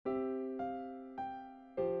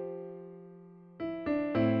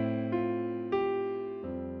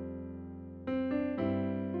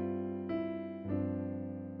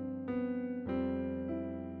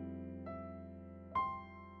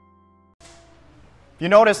You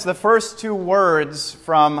notice the first two words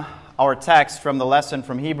from our text from the lesson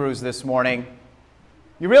from Hebrews this morning.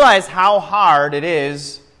 You realize how hard it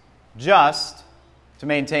is just to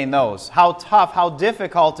maintain those. How tough, how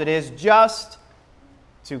difficult it is just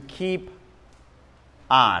to keep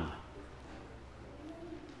on.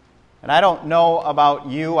 And I don't know about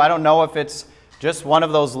you. I don't know if it's just one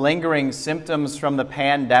of those lingering symptoms from the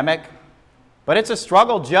pandemic. But it's a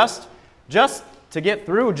struggle just to get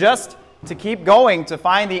through, just to keep going, to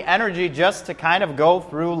find the energy just to kind of go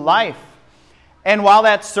through life. And while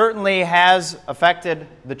that certainly has affected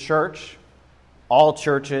the church, all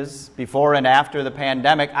churches, before and after the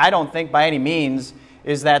pandemic, I don't think by any means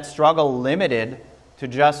is that struggle limited to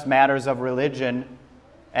just matters of religion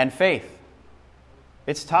and faith.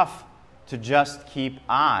 It's tough to just keep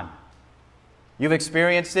on. You've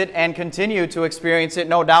experienced it and continue to experience it,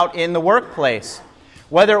 no doubt, in the workplace.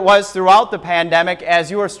 Whether it was throughout the pandemic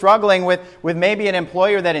as you were struggling with maybe an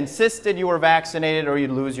employer that insisted you were vaccinated or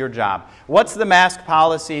you'd lose your job. What's the mask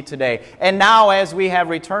policy today? And now as we have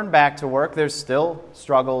returned back to work, there's still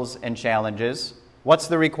struggles and challenges. What's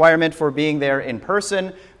the requirement for being there in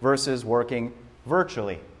person versus working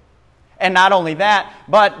virtually? And not only that,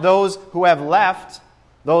 but those who have left,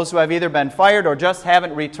 those who have either been fired or just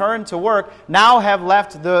haven't returned to work, now have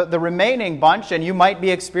left the remaining bunch, and you might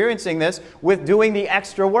be experiencing this with doing the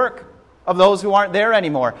extra work of those who aren't there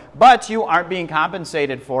anymore. But you aren't being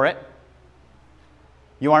compensated for it.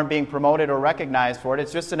 You aren't being promoted or recognized for it.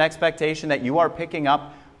 It's just an expectation that you are picking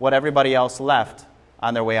up what everybody else left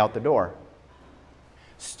on their way out the door.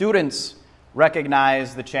 Students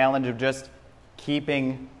recognize the challenge of just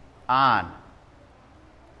keeping on.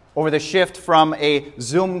 Over the shift from a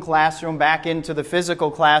Zoom classroom back into the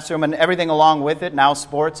physical classroom and everything along with it, now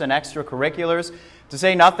sports and extracurriculars, to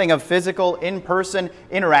say nothing of physical, in-person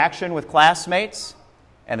interaction with classmates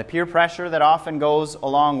and the peer pressure that often goes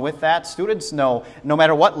along with that. Students know, no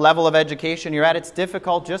matter what level of education you're at, it's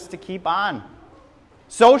difficult just to keep on.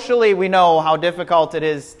 Socially, we know how difficult it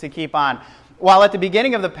is to keep on. While at the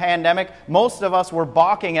beginning of the pandemic, most of us were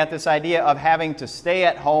balking at this idea of having to stay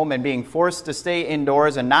at home and being forced to stay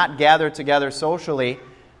indoors and not gather together socially,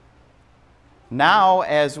 now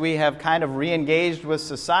as we have kind of re-engaged with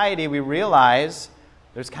society, we realize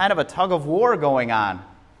there's kind of a tug of war going on.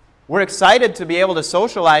 We're excited to be able to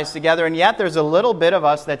socialize together, and yet there's a little bit of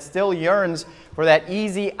us that still yearns for that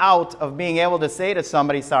easy out of being able to say to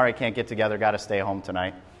somebody, sorry, can't get together, got to stay home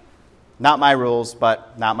tonight. Not my rules,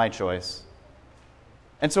 but not my choice.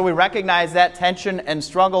 And so we recognize that tension and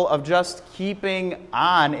struggle of just keeping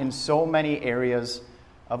on in so many areas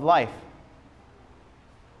of life.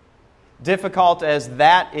 Difficult as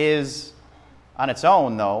that is on its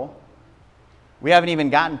own, though, we haven't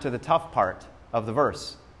even gotten to the tough part of the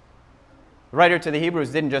verse. The writer to the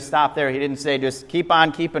Hebrews didn't just stop there. He didn't say just keep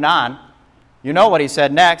on keeping on. You know what he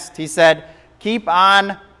said next. He said, keep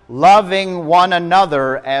on loving one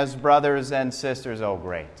another as brothers and sisters. Oh,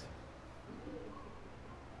 great.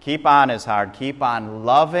 Keep on is hard. Keep on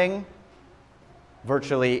loving,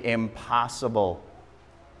 virtually impossible.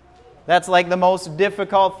 That's like the most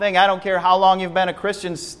difficult thing. I don't care how long you've been a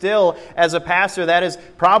Christian, still, as a pastor, that is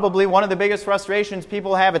probably one of the biggest frustrations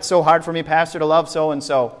people have. It's so hard for me, pastor, to love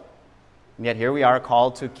so-and-so. And yet here we are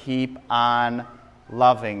called to keep on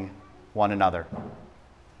loving one another.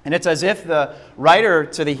 And it's as if the writer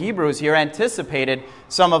to the Hebrews here anticipated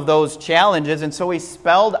some of those challenges, and so he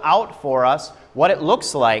spelled out for us what it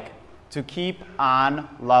looks like to keep on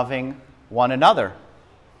loving one another.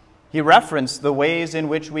 He referenced the ways in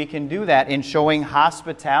which we can do that in showing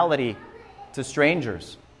hospitality to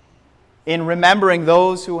strangers, in remembering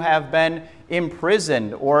those who have been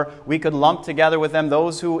imprisoned, or we could lump together with them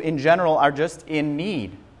those who in general are just in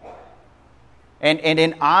need, and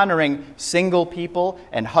in honoring single people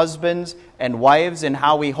and husbands and wives, and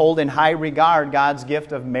how we hold in high regard God's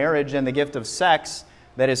gift of marriage and the gift of sex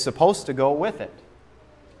that is supposed to go with it.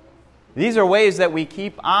 These are ways that we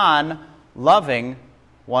keep on loving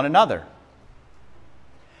one another.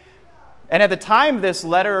 And at the time this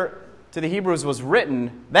letter to the Hebrews was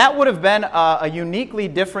written, that would have been a uniquely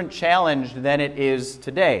different challenge than it is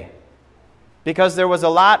today. Because there was a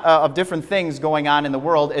lot of different things going on in the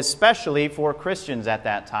world, especially for Christians at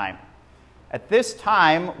that time. At this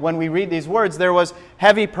time, when we read these words, there was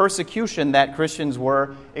heavy persecution that Christians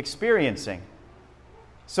were experiencing.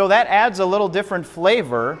 So that adds a little different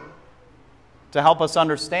flavor to help us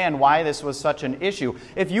understand why this was such an issue.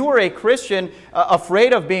 If you were a Christian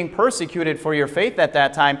afraid of being persecuted for your faith at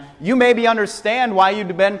that time, you maybe understand why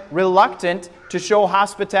you'd been reluctant to show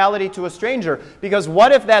hospitality to a stranger. Because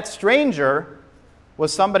what if that stranger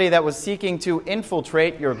was somebody that was seeking to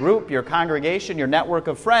infiltrate your group, your congregation, your network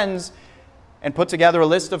of friends, and put together a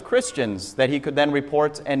list of Christians that he could then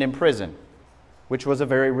report and imprison, which was a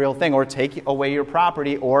very real thing, or take away your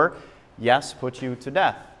property, or, yes, put you to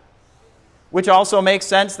death. Which also makes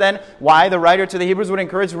sense then why the writer to the Hebrews would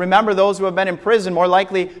encourage, remember those who have been in prison, more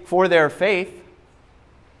likely for their faith.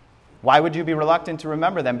 Why would you be reluctant to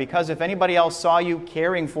remember them? Because if anybody else saw you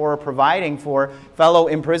caring for or providing for fellow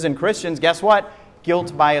imprisoned Christians, guess what?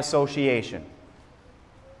 Guilt by association.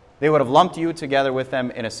 They would have lumped you together with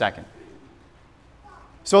them in a second.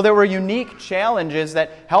 So there were unique challenges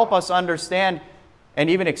that help us understand and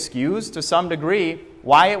even excuse to some degree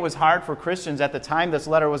why it was hard for Christians at the time this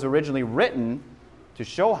letter was originally written to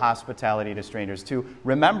show hospitality to strangers, to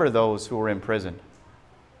remember those who were imprisoned.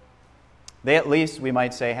 They at least, we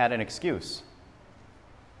might say, had an excuse.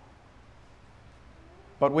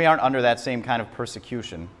 But we aren't under that same kind of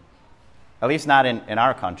persecution, at least not in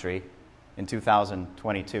our country in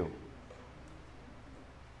 2022.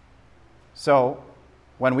 So,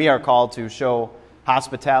 when we are called to show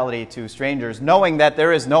hospitality to strangers, knowing that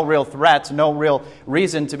there is no real threat, no real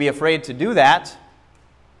reason to be afraid to do that,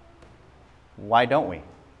 why don't we?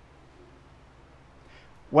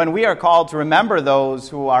 When we are called to remember those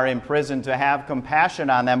who are in prison, to have compassion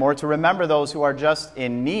on them, or to remember those who are just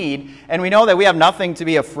in need, and we know that we have nothing to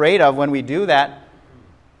be afraid of when we do that,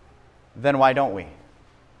 then why don't we?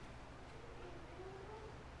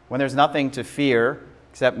 When there's nothing to fear,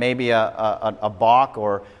 except maybe a balk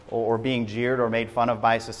or being jeered or made fun of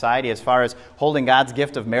by society, as far as holding God's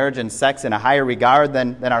gift of marriage and sex in a higher regard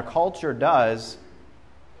than our culture does,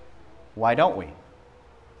 why don't we?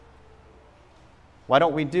 Why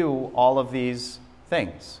don't we do all of these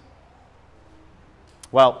things?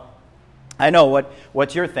 Well, I know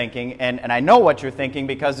what you're thinking, and I know what you're thinking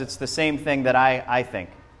because it's the same thing that I think.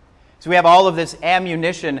 So we have all of this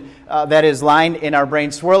ammunition that is lined in our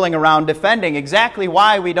brain, swirling around, defending exactly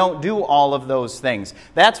why we don't do all of those things.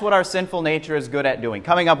 That's what our sinful nature is good at doing,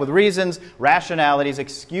 coming up with reasons, rationalities,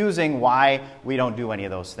 excusing why we don't do any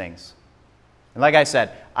of those things. And like I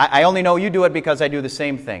said, I only know you do it because I do the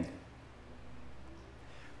same thing.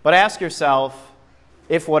 But ask yourself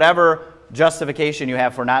if whatever justification you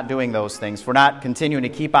have for not doing those things, for not continuing to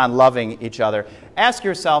keep on loving each other, ask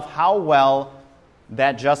yourself how well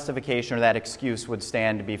that justification or that excuse would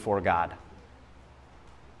stand before God.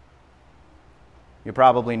 You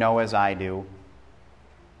probably know, as I do,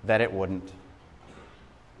 that it wouldn't.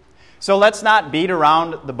 So let's not beat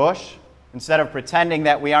around the bush. Instead of pretending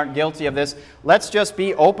that we aren't guilty of this, let's just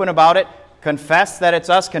be open about it. Confess that it's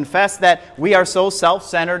us. Confess that we are so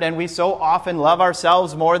self-centered and we so often love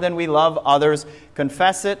ourselves more than we love others.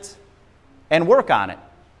 Confess it and work on it.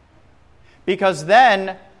 Because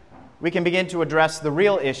then we can begin to address the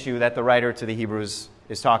real issue that the writer to the Hebrews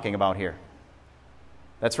is talking about here.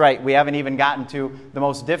 That's right, we haven't even gotten to the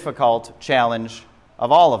most difficult challenge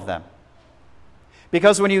of all of them.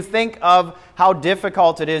 Because when you think of how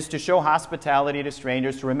difficult it is to show hospitality to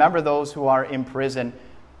strangers, to remember those who are in prison,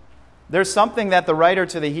 there's something that the writer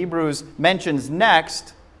to the Hebrews mentions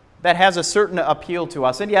next that has a certain appeal to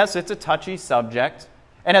us. And yes, it's a touchy subject.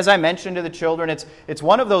 And as I mentioned to the children, it's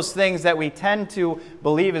one of those things that we tend to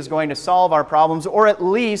believe is going to solve our problems, or at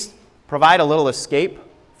least provide a little escape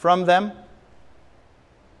from them.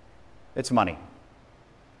 It's money.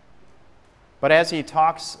 But as he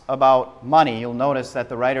talks about money, you'll notice that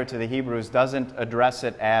the writer to the Hebrews doesn't address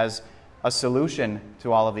it as a solution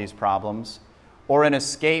to all of these problems or an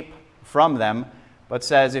escape from them, but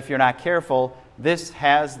says, if you're not careful, this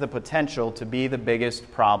has the potential to be the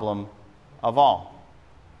biggest problem of all.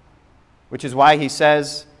 Which is why he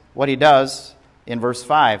says what he does in verse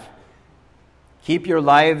 5. Keep your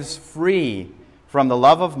lives free from the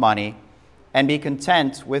love of money and be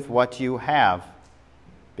content with what you have.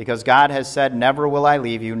 Because God has said, never will I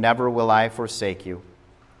leave you, never will I forsake you.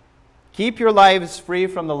 Keep your lives free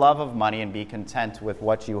from the love of money and be content with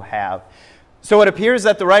what you have. So it appears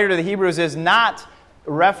that the writer to the Hebrews is not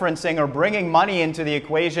referencing or bringing money into the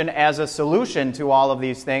equation as a solution to all of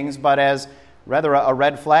these things, but as rather a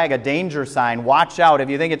red flag, a danger sign. Watch out.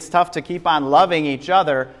 If you think it's tough to keep on loving each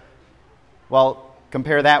other, well,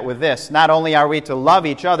 compare that with this. Not only are we to love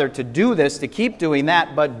each other, to do this, to keep doing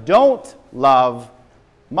that, but don't love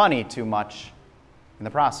money too much in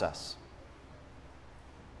the process.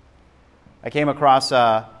 I came across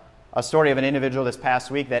a story of an individual this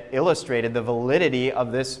past week that illustrated the validity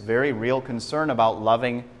of this very real concern about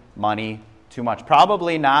loving money too much.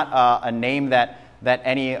 Probably not a name that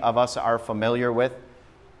any of us are familiar with.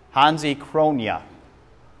 Hansi Cronje.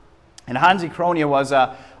 And Hansi Cronje was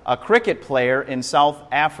a cricket player in South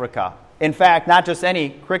Africa. In fact, not just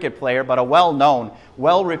any cricket player, but a well-known,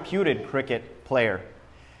 well-reputed cricket player.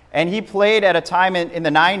 And he played at a time in the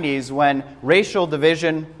 90s when racial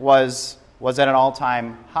division was at an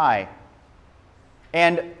all-time high.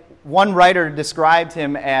 And one writer described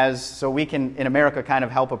him as, so we can in America kind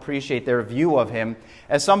of help appreciate their view of him,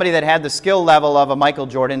 as somebody that had the skill level of a Michael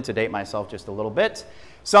Jordan, to date myself just a little bit,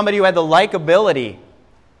 somebody who had the likability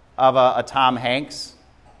of a Tom Hanks,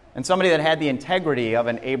 and somebody that had the integrity of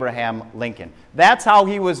an Abraham Lincoln. That's how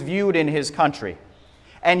he was viewed in his country.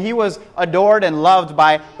 And he was adored and loved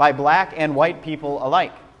by black and white people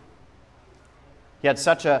alike. He had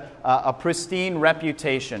such a pristine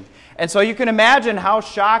reputation. And so you can imagine how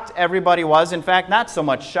shocked everybody was. In fact, not so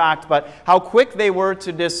much shocked, but how quick they were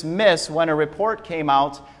to dismiss when a report came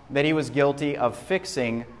out that he was guilty of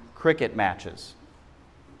fixing cricket matches.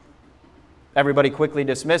 Everybody quickly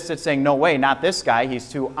dismissed it, saying, no way, not this guy.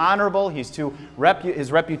 He's too honorable. He's too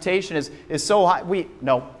his reputation is so high.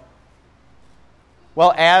 No.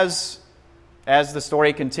 Well, as the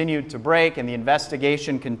story continued to break and the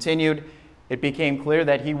investigation continued, it became clear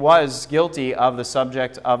that he was guilty of the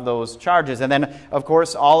subject of those charges. And then, of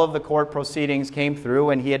course, all of the court proceedings came through,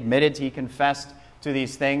 and he admitted, he confessed to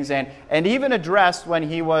these things, and even addressed when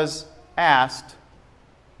he was asked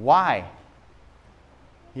why.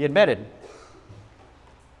 He admitted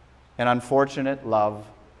an unfortunate love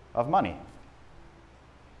of money.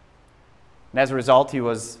 And as a result, he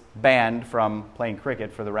was banned from playing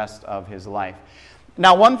cricket for the rest of his life.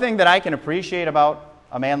 Now, one thing that I can appreciate about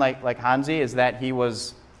a man like Hansi is that he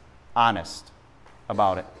was honest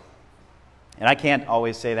about it. And I can't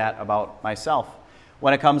always say that about myself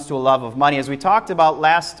when it comes to a love of money. As we talked about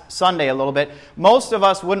last Sunday a little bit, most of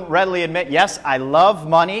us wouldn't readily admit, yes, I love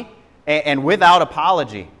money, and without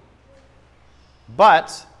apology.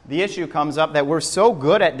 But the issue comes up that we're so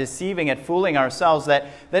good at deceiving, at fooling ourselves, that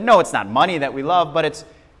no, it's not money that we love, but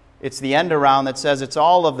it's the end around that says it's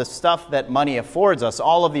all of the stuff that money affords us,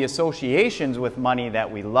 all of the associations with money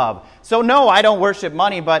that we love. So no, I don't worship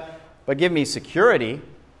money, but give me security,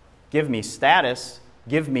 give me status,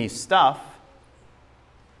 give me stuff.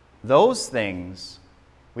 Those things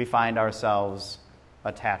we find ourselves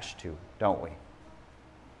attached to, don't we?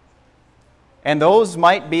 And those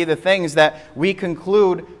might be the things that we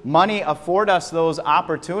conclude money afford us those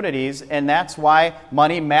opportunities, and that's why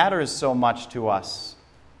money matters so much to us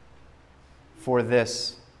for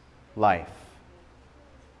this life.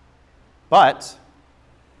 But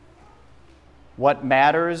what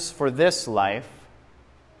matters for this life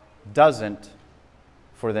doesn't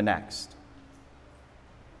for the next.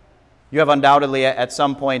 You have undoubtedly at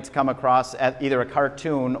some point come across either a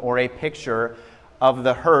cartoon or a picture of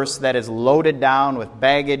the hearse that is loaded down with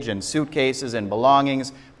baggage and suitcases and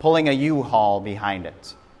belongings, pulling a U-Haul behind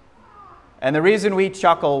it. And the reason we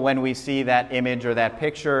chuckle when we see that image or that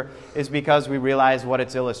picture is because we realize what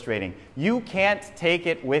it's illustrating. You can't take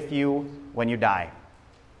it with you when you die.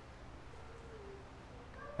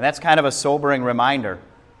 And that's kind of a sobering reminder.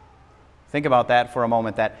 Think about that for a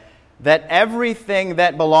moment, that everything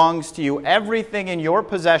that belongs to you, everything in your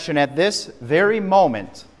possession at this very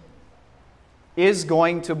moment is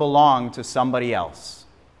going to belong to somebody else.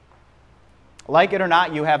 Like it or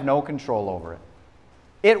not, you have no control over it.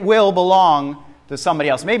 It will belong to somebody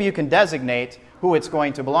else. Maybe you can designate who it's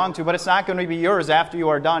going to belong to, but it's not going to be yours after you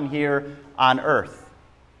are done here on earth.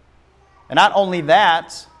 And not only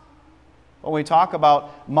that, when we talk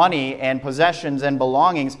about money and possessions and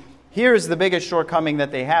belongings, here's the biggest shortcoming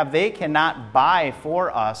that they have. They cannot buy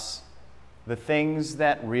for us the things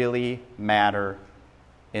that really matter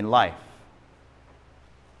in life.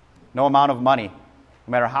 No amount of money,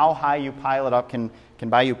 no matter how high you pile it up, can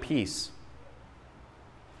buy you peace.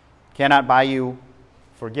 Cannot buy you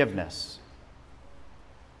forgiveness.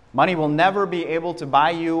 Money will never be able to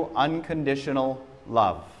buy you unconditional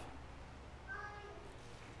love.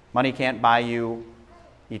 Money can't buy you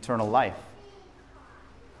eternal life.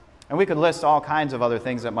 And we could list all kinds of other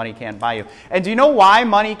things that money can't buy you. And do you know why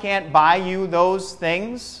money can't buy you those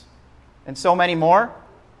things and so many more?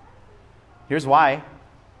 Here's why.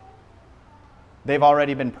 They've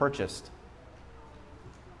already been purchased.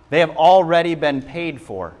 They have already been paid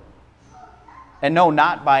for. And no,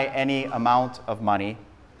 not by any amount of money,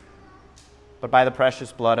 but by the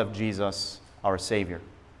precious blood of Jesus, our Savior,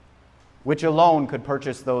 which alone could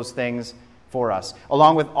purchase those things for us,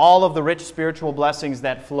 along with all of the rich spiritual blessings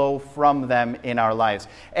that flow from them in our lives.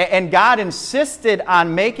 And God insisted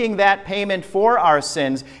on making that payment for our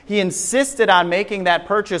sins. He insisted on making that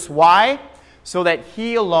purchase. Why? So that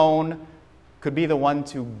He alone could be the one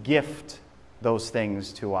to gift those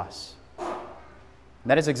things to us. And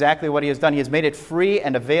that is exactly what he has done. He has made it free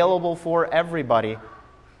and available for everybody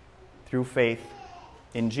through faith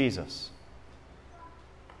in Jesus.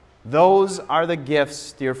 Those are the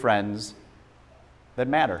gifts, dear friends, that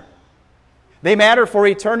matter. They matter for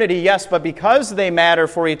eternity, yes, but because they matter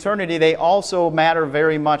for eternity, they also matter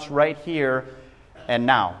very much right here and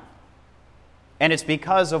now. And it's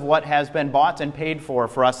because of what has been bought and paid for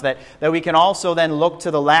us that we can also then look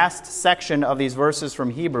to the last section of these verses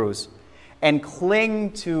from Hebrews and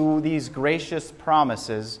cling to these gracious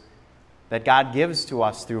promises that God gives to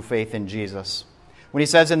us through faith in Jesus. When he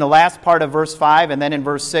says in the last part of verse 5 and then in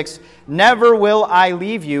verse 6, "Never will I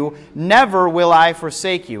leave you, never will I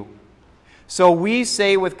forsake you. So we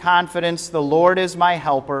say with confidence, the Lord is my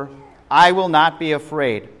helper. I will not be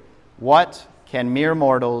afraid. What can mere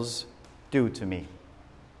mortals do to me?"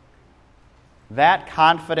 That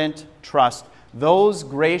confident trust, those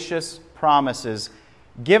gracious promises,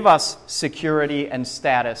 give us security and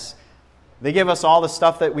status. They give us all the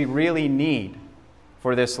stuff that we really need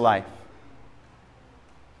for this life.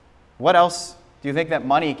 What else do you think that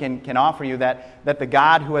money can offer you that the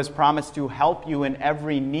God who has promised to help you in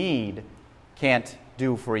every need can't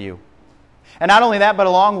do for you? And not only that, but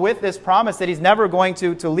along with this promise that he's never going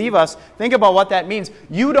to leave us, think about what that means.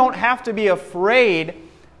 You don't have to be afraid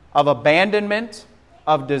of abandonment,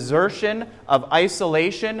 of desertion, of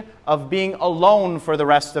isolation, of being alone for the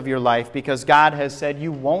rest of your life, because God has said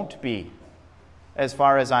you won't be, as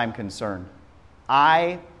far as I'm concerned.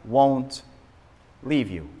 I won't leave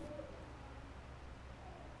you.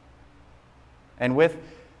 And with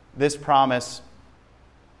this promise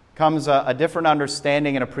comes a different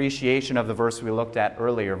understanding and appreciation of the verse we looked at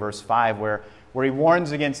earlier, verse 5, where he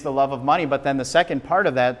warns against the love of money, but then the second part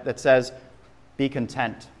of that says, be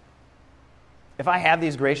content. If I have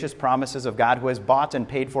these gracious promises of God who has bought and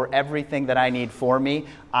paid for everything that I need for me,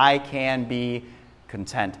 I can be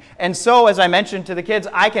content. And so, as I mentioned to the kids,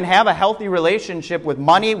 I can have a healthy relationship with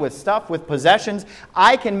money, with stuff, with possessions.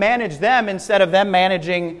 I can manage them instead of them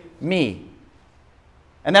managing me.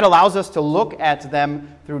 And that allows us to look at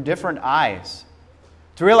them through different eyes.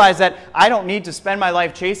 To realize that I don't need to spend my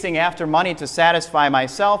life chasing after money to satisfy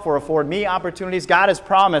myself or afford me opportunities. God has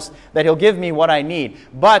promised that he'll give me what I need.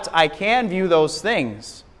 But I can view those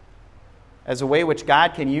things as a way which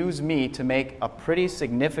God can use me to make a pretty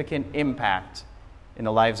significant impact in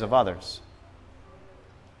the lives of others.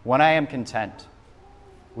 When I am content,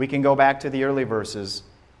 we can go back to the early verses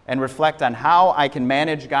and reflect on how I can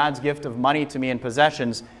manage God's gift of money to me and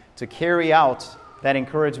possessions to carry out that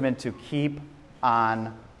encouragement to keep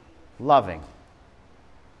on loving.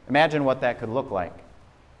 Imagine what that could look like.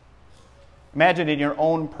 Imagine in your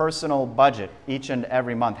own personal budget each and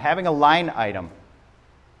every month, having a line item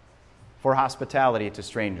for hospitality to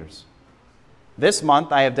strangers. This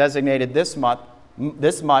month, I have designated this amount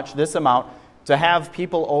to have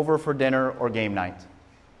people over for dinner or game night,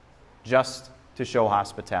 just to show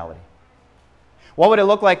hospitality. What would it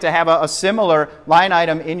look like to have a similar line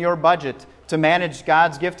item in your budget to manage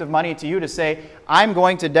God's gift of money to you, to say, I'm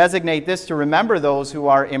going to designate this to remember those who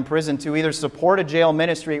are imprisoned, to either support a jail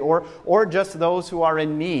ministry or just those who are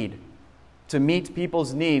in need, to meet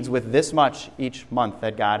people's needs with this much each month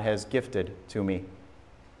that God has gifted to me.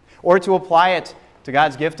 Or to apply it to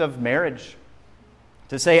God's gift of marriage,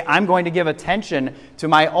 to say, I'm going to give attention to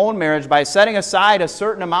my own marriage by setting aside a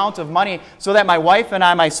certain amount of money so that my wife and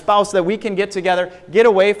I, my spouse, that we can get together, get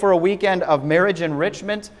away for a weekend of marriage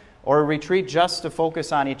enrichment or a retreat just to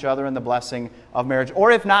focus on each other and the blessing of marriage.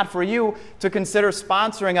 Or if not for you, to consider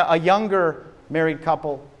sponsoring a younger married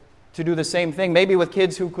couple to do the same thing, maybe with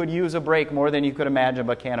kids who could use a break more than you could imagine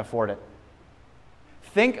but can't afford it.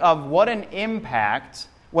 Think of what an impact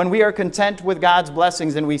when we are content with God's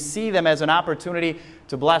blessings and we see them as an opportunity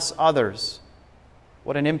to bless others,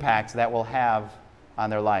 what an impact that will have on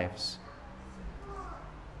their lives.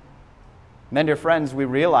 And then, dear friends, we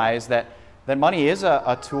realize that money is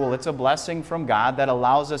a tool. It's a blessing from God that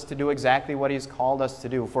allows us to do exactly what He's called us to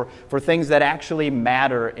do, for things that actually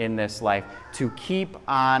matter in this life, to keep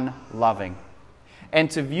on loving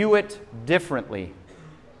and to view it differently,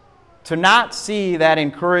 to not see that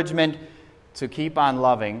encouragement to keep on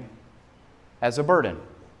loving as a burden,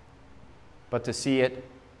 but to see it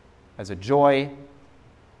as a joy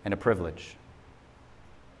and a privilege.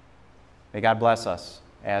 May God bless us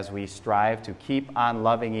as we strive to keep on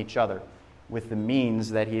loving each other with the means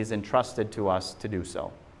that He has entrusted to us to do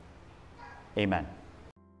so. Amen.